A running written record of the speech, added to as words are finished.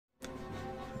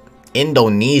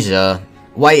Indonesia?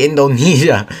 Why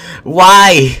Indonesia?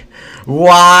 Why?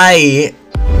 Why?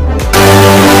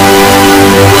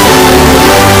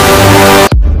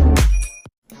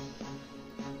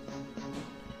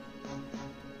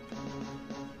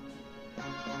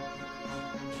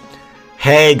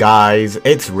 Hey guys,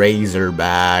 it's Razor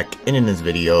back, and in this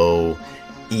video,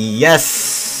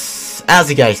 yes, as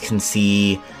you guys can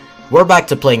see, we're back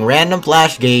to playing random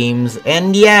flash games,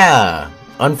 and yeah,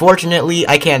 unfortunately,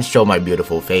 I can't show my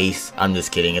beautiful face. I'm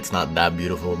just kidding, it's not that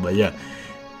beautiful, but yeah.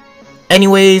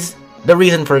 Anyways, the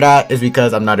reason for that is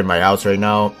because I'm not in my house right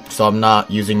now, so I'm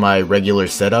not using my regular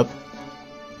setup.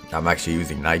 I'm actually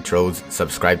using Nitros,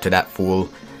 subscribe to that fool.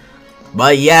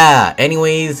 But yeah,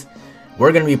 anyways,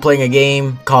 we're gonna be playing a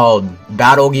game called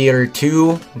Battle Gear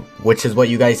 2, which is what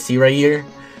you guys see right here.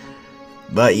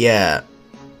 But yeah,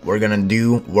 we're gonna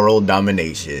do World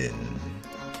Domination.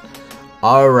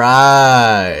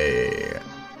 Alright.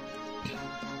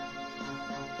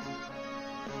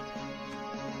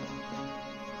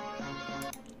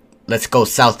 Let's go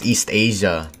Southeast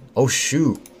Asia. Oh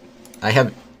shoot.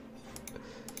 I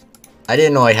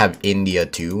didn't know I have India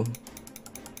too.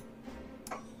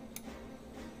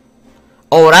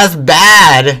 Oh, that's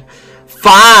bad!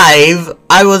 5?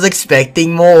 I was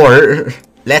expecting more.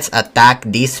 Let's attack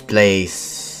this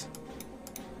place.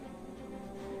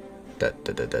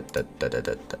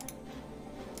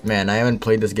 Man, I haven't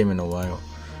played this game in a while.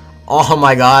 Oh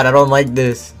my god, I don't like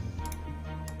this.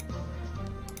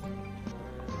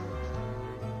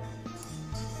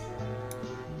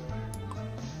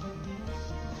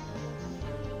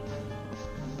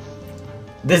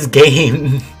 This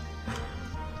game.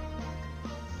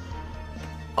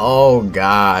 Oh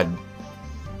god.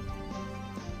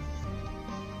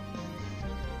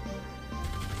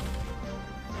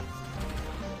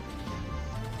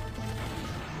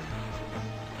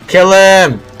 Kill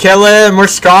him! Kill him! We're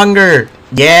stronger!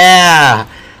 Yeah!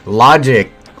 Logic.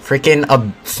 Freaking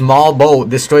a small boat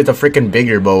destroys a freaking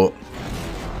bigger boat.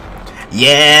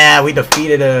 Yeah! We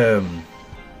defeated him!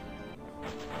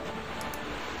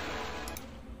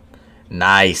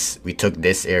 Nice. We took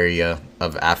this area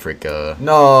of Africa.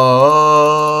 No.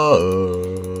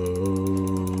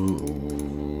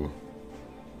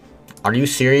 Are you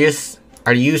serious?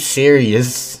 Are you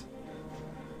serious?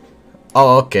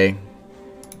 Oh, okay.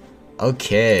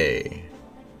 Okay.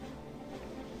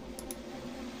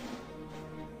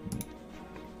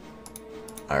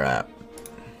 Alright.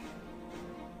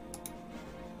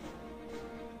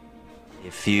 A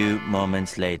few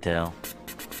moments later.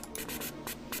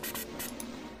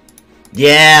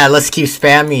 Yeah, let's keep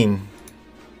spamming.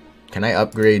 Can I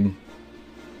upgrade?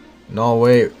 No,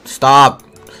 wait. Stop.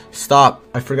 Stop.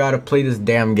 I forgot to play this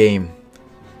damn game.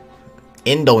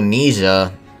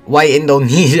 Indonesia? Why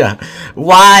Indonesia?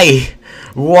 Why?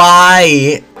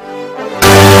 Why?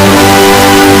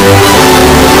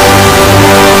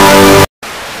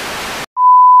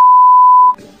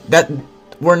 That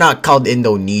we're not called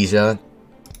Indonesia.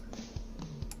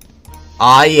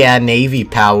 Ah yeah, Navy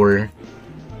power.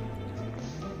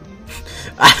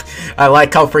 I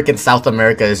like how freaking South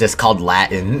America is just called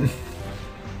Latin.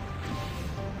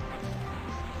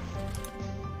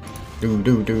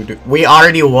 Do. We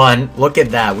already won. Look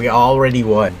at that. We already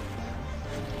won.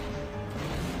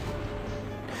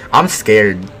 I'm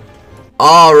scared.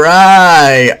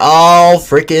 Alright. All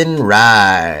freaking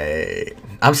right.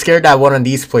 I'm scared that one of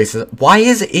these places. Why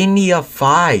is India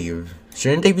 5?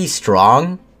 Shouldn't they be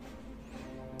strong?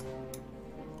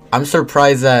 I'm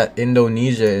surprised that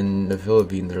Indonesia and the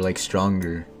Philippines are like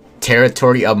stronger.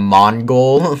 Territory of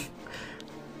Mongol.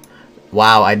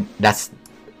 Wow, that's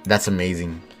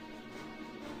amazing.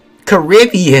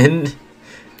 Caribbean?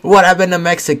 What happened to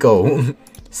Mexico?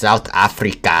 South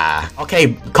Africa.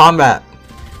 Okay, combat.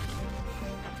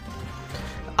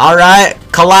 Alright,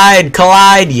 collide.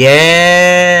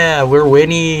 Yeah, we're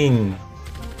winning.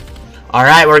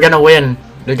 Alright, we're gonna win.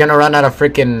 They're gonna run out of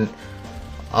freaking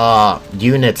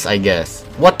units, I guess.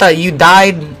 What the? You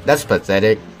died? That's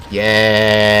pathetic.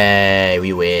 Yay,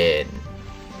 we win.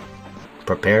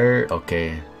 Prepare?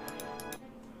 Okay.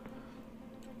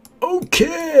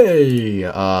 Okay.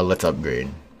 Let's upgrade.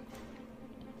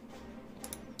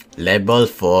 Level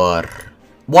 4.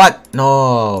 What?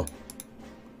 No.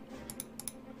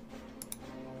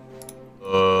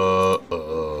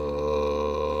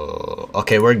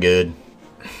 Okay, we're good.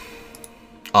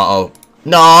 Uh-oh.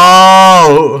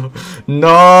 No!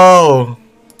 No!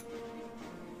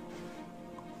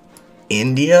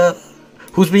 India?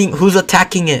 Who's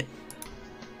attacking it?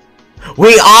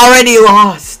 We already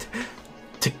lost!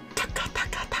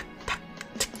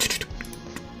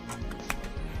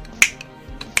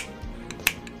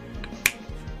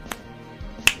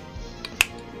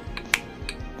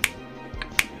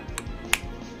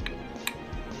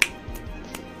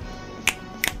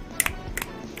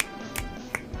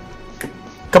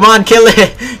 Come on, kill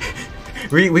it!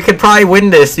 We could probably win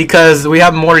this because we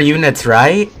have more units,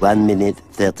 right? 1 minute,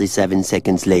 37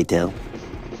 seconds later.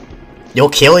 You'll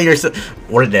kill yourself.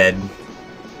 We're dead.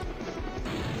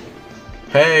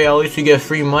 Hey, at least you get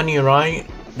free money, right?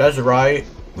 That's right.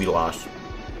 We lost.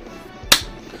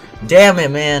 Damn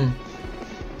it, man.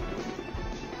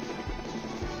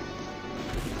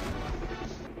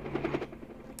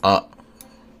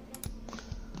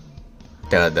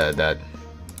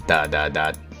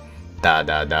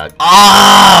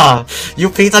 Ah! You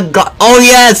piece of god. Oh,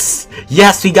 yes!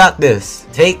 Yes, we got this.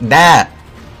 Take that.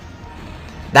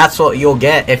 That's what you'll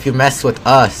get if you mess with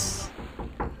us.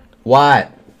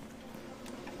 What?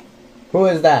 Who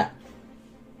is that?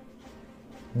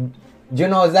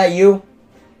 Juno, is that you?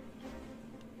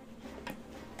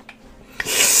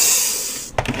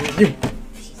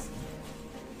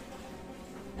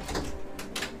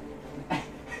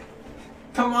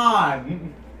 Come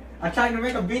on! I'm trying to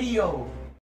make a video.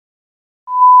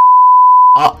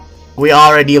 Oh, we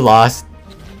already lost.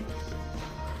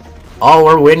 Oh,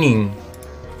 we're winning.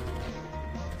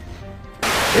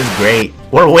 It's great.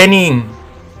 We're winning.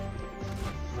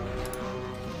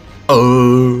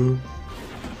 Oh.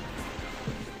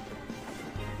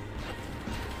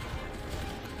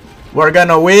 We're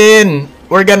gonna win.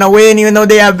 We're gonna win even though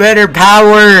they have better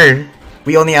power.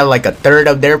 We only have like a third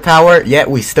of their power, yet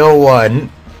we still won.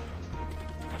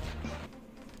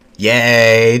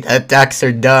 Yay, attacks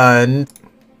are done.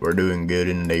 We're doing good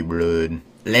in the neighborhood.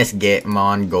 Let's get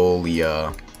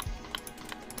Mongolia.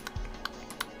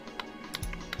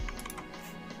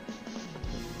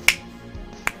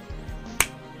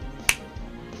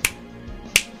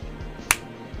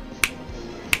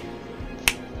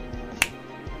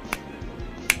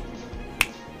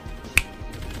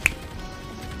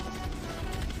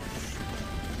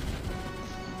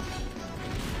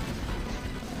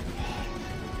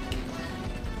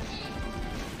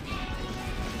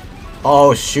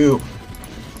 Oh shoot.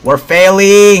 We're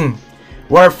failing!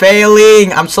 We're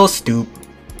failing! I'm so stupid.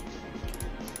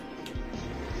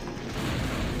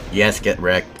 Yes, get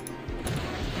wrecked.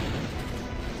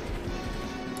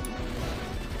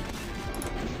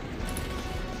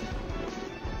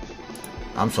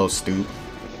 I'm so stupid.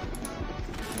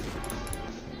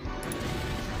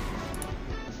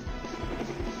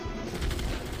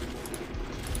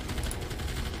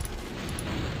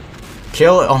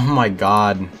 Kill it! Oh my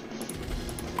god.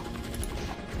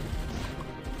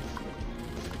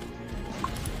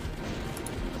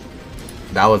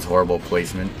 That was horrible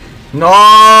placement.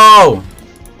 No!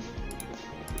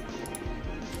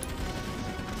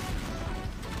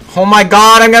 Oh my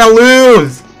god, I'm gonna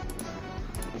lose!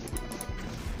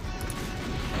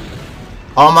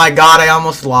 Oh my god, I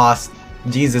almost lost.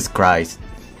 Jesus Christ.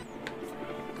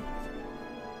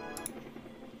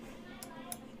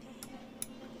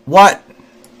 What?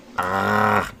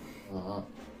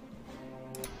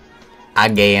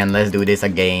 Again, let's do this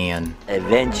again.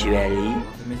 Eventually.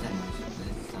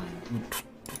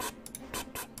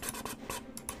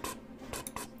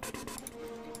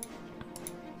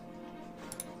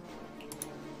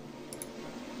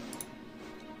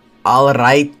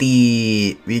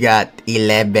 Alrighty, we got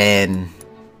 11.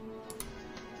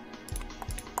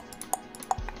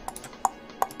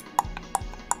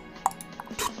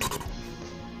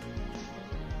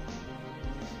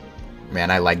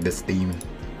 Man, I like this theme.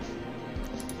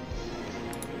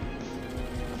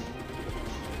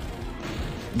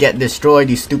 Get destroyed,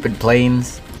 you stupid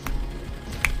planes.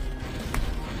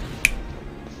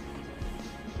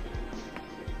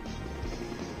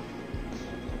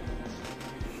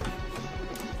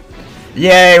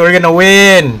 Yay, we're gonna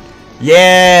win!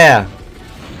 Yeah!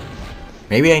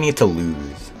 Maybe I need to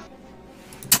lose.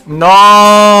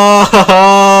 No!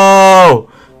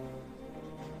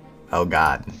 Oh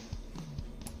god.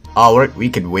 Oh, we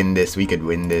could win this. We could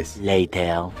win this.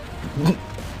 Later.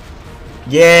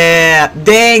 Yeah!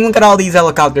 Dang, look at all these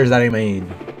helicopters that I made.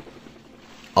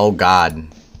 Oh god.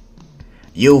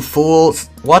 You fools.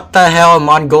 What the hell?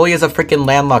 Mongolia is a freaking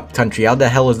landlocked country. How the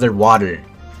hell is there water?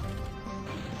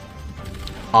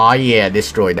 Aw, yeah,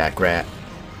 destroy that crap.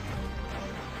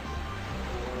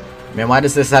 Man, why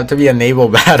does this have to be a naval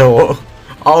battle?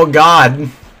 Oh god.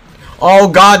 Oh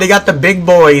god, they got the big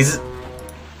boys.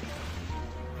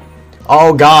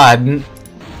 Oh god.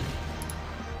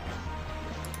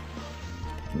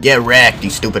 Get wrecked, you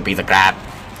stupid piece of crap.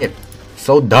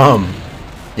 So dumb.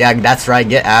 Yeah, that's right,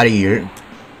 get out of here.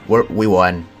 We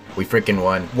won. We freaking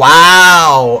won.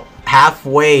 Wow!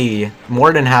 Halfway.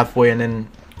 More than halfway, and then...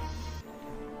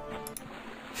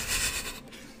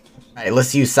 Alright,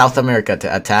 let's use South America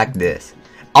to attack this.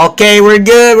 Okay, we're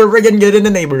good. We're freaking good in the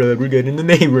neighborhood. We're good in the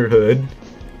neighborhood.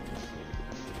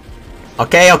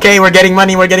 Okay, okay, we're getting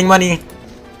money. We're getting money.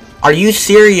 Are you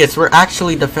serious? We're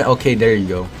actually okay, there you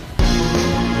go.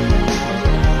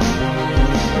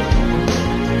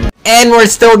 And we're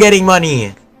still getting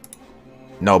money.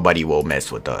 Nobody will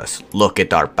mess with us. Look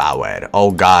at our power.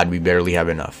 Oh god, we barely have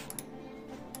enough.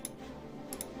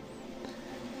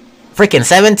 Freaking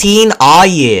 17? Aw,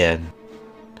 yeah.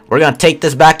 We're gonna take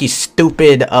this back, you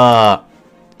stupid, us.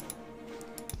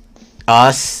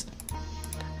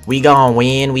 We gonna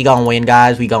win,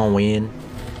 guys. We gonna win.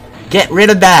 Get rid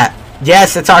of that.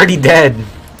 Yes, it's already dead.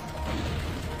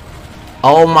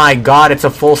 Oh my god, it's a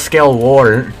full-scale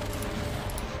war.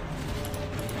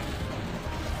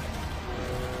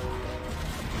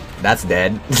 That's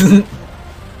dead.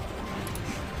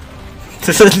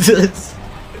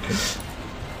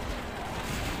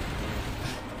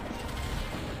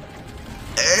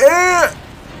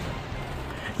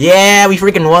 Yeah, we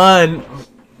freaking won.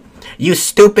 You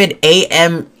stupid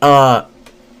AM,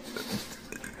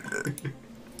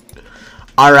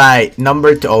 Alright,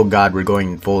 number 2. Oh god, we're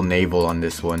going full naval on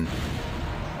this one.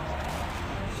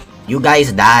 You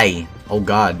guys die. Oh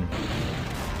god.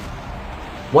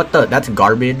 What the? That's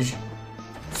garbage.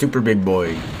 Super big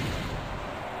boy.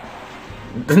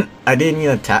 I didn't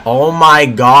even attack. Oh my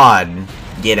god.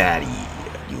 Get out of here,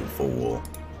 you fool.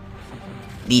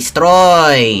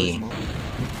 Destroy.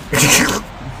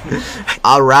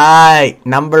 Alright,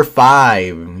 number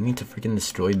 5. We need to freaking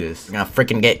destroy this. I'm gonna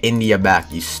freaking get India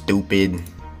back, you stupid.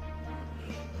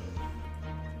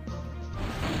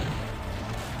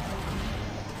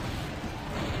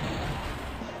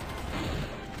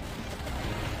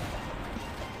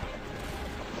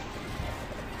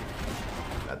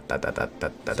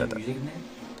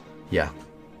 Yeah.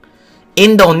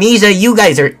 Indonesia, you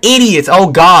guys are idiots.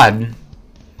 Oh god.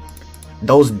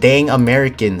 Those dang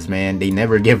Americans, man, they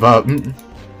never give up.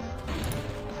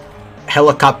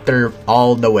 Helicopter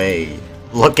all the way.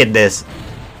 Look at this.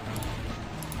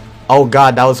 Oh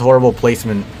god, that was horrible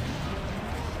placement.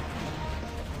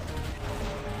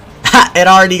 Ha! It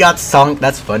already got sunk.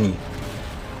 That's funny.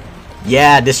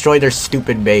 Yeah, destroy their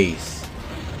stupid base.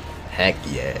 Heck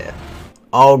yeah.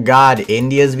 Oh god,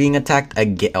 India's being attacked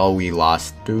again. Oh, we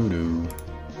lost. Doo-doo.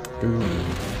 Doo-doo.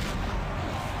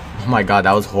 Oh my god,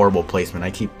 that was horrible placement.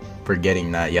 I keep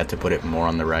forgetting that you have to put it more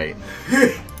on the right.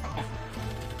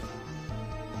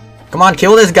 Come on,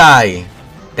 kill this guy.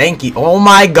 Thank you. Oh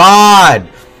my god.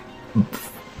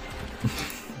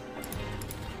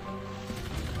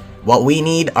 What we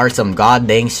need are some god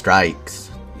dang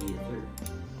strikes.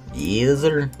 Yes,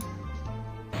 sir.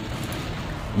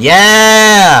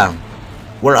 Yeah.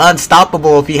 We're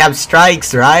unstoppable if we have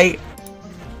strikes, right?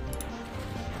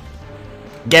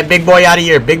 Get big boy out of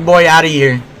here. Big boy out of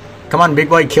here. Come on, big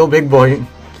boy. Kill big boy.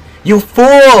 You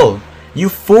fool. You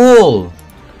fool.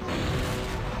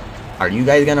 Are you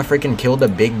guys gonna freaking kill the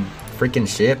big freaking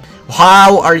ship?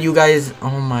 How are you guys?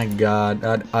 Oh my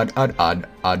god.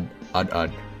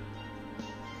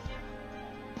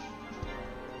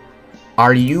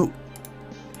 Are you?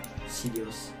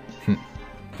 Serious.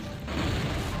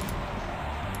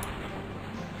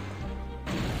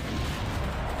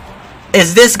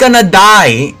 Is this gonna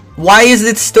die? Why is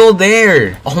it still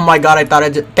there? Oh my god, I thought I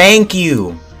just... Thank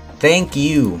you. Thank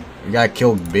you. We gotta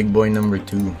kill big boy number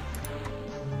 2.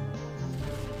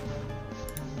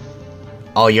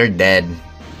 Oh, you're dead.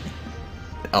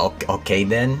 Oh, okay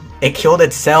then. It killed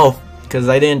itself because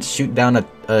I didn't shoot down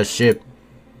a ship.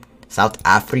 South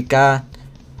Africa.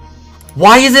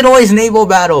 Why is it always naval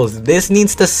battles? This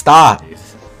needs to stop.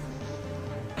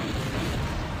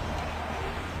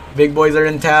 Big boys are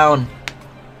in town.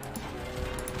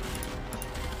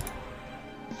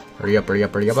 Hurry up, hurry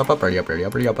up, hurry up, up, hurry up, hurry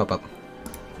up, hurry up, up.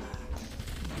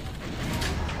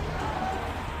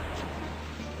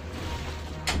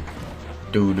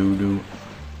 Do.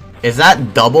 Is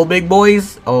that double big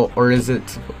boys? Oh, or is it...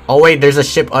 Oh wait, there's a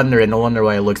ship under it. No wonder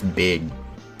why it looks big.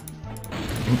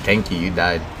 Thank you, you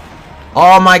died.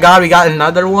 Oh my god, we got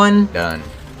another one? Done.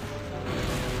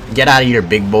 Get out of here,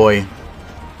 big boy.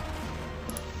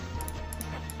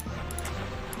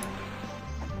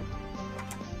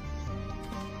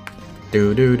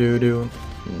 Do.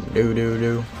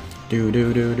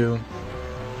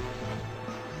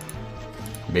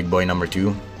 Big boy number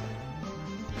 2.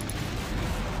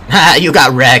 Ha! You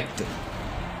got wrecked.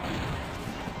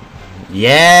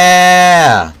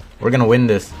 Yeah! We're gonna win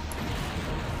this.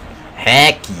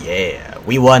 Heck yeah.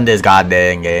 We won this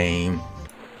goddamn game.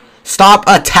 Stop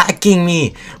attacking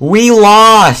me. We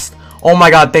lost. Oh my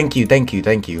god, thank you, thank you,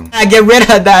 thank you. Get rid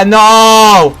of that.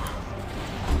 No!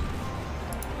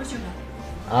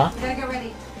 Huh? We gotta get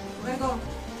ready. We're gonna go.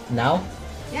 Now?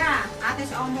 Yeah,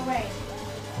 Ate's on the way.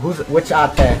 Which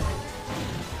ate?